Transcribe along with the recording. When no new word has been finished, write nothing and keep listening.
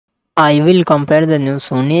I will compare the new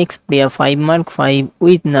Sony Xperia 5 Mark 5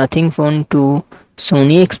 with Nothing Phone 2.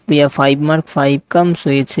 Sony Xperia 5 Mark 5 comes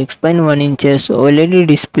with 6.1 inches OLED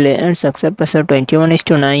display and success ratio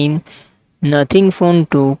 21:9. Nothing Phone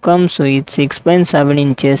 2 comes with 6.7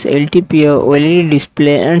 inches LTPO OLED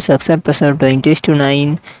display and success ratio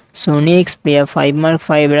 20:9. Sony Xperia 5 Mark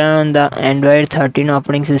 5 run on the Android 13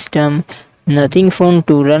 operating system. Nothing Phone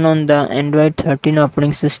 2 run on the Android 13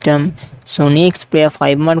 operating system. Sony Xperia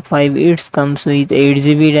 5 Mark 5 it comes with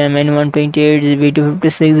 8GB RAM and 128GB to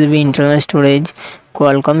 56GB internal storage.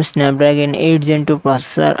 Qualcomm Snapdragon 8 Gen 2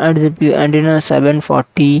 processor and GPU Adreno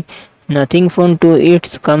 740. Nothing Phone 2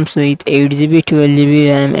 it comes with 8GB 12GB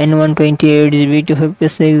RAM and 128GB to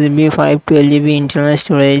 56GB 512GB internal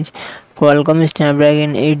storage. Qualcomm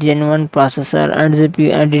Snapdragon 8 Gen 1 processor and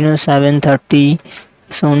GPU Adreno 730.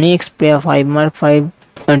 Sony Xperia 5 Mark 5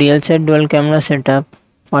 real set dual camera setup,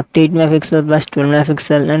 48 megapixel plus 12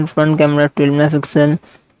 megapixel and front camera 12 megapixel.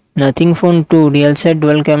 Nothing Phone 2 real set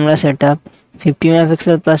dual camera setup, 50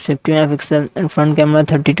 megapixel plus 50 megapixel and front camera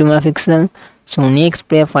 32 megapixel. Sony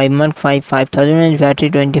Xperia 5 Mark 5 5000 mAh battery,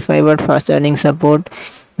 25 watt fast charging support.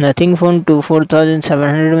 Nothing Phone 2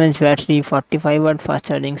 4700 mAh battery, 45 watt fast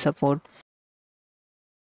charging support.